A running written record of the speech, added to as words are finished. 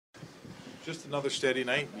Just another steady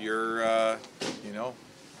night. You know,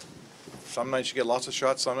 some nights you get lots of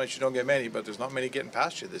shots, some nights you don't get many, but there's not many getting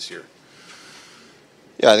past you this year.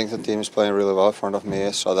 Yeah, I think the team is playing really well in front of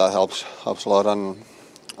me, so that helps a lot, and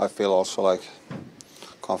I feel also like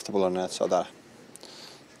comfortable in that, so that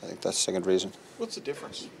I think that's the second reason. What's the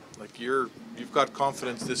difference? Like you've got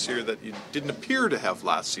confidence this year that you didn't appear to have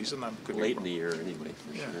last season. I'm late in the year anyway,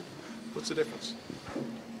 for sure. What's the difference?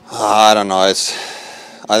 I don't know. I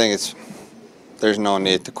think there's no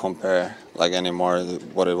need to compare like anymore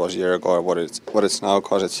what it was a year ago or what it's now,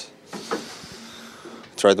 because it's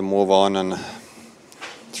try to move on and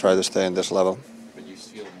try to stay in this level. But you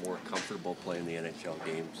feel more comfortable playing the NHL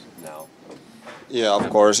games now? Yeah, of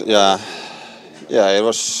course. Yeah, it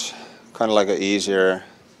was kind of like an easier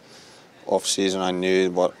off season. I knew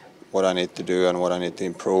what I need to do and what I need to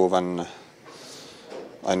improve, and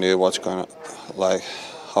I knew what's gonna like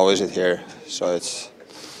how is it here. So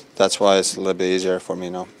that's why it's a little bit easier for me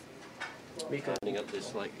now. Mika, handling it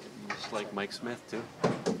just like Mike Smith too.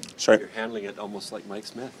 Sorry. You're handling it almost like Mike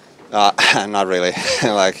Smith. Not really.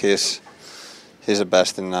 Like he's the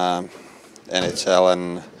best in NHL,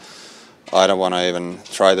 and I don't want to even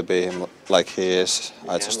try to be him like he is.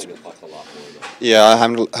 You're handling the puck a lot more, though. Yeah, I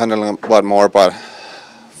handle a lot more, but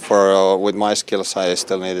with my skills, I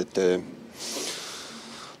still needed to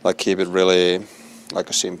like keep it really like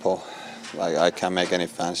a simple. Like I can't make any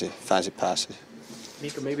fancy passes.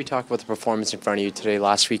 Mika, maybe talk about the performance in front of you today.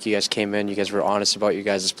 Last week you guys came in, you guys were honest about your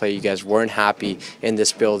guys' play. You guys weren't happy in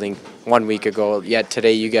this building 1 week ago, yet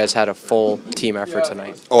today you guys had a full team effort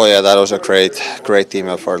tonight. Oh yeah, that was a great team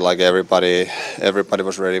effort. Like everybody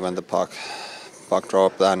was ready when the puck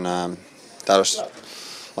dropped, and that was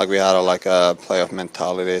like we had a playoff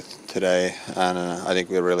mentality today, and I think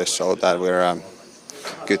we really showed that we're a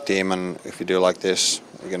good team, and if we do like this,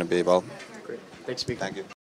 we're going to be well. Great. Thanks, Mika. Thank you.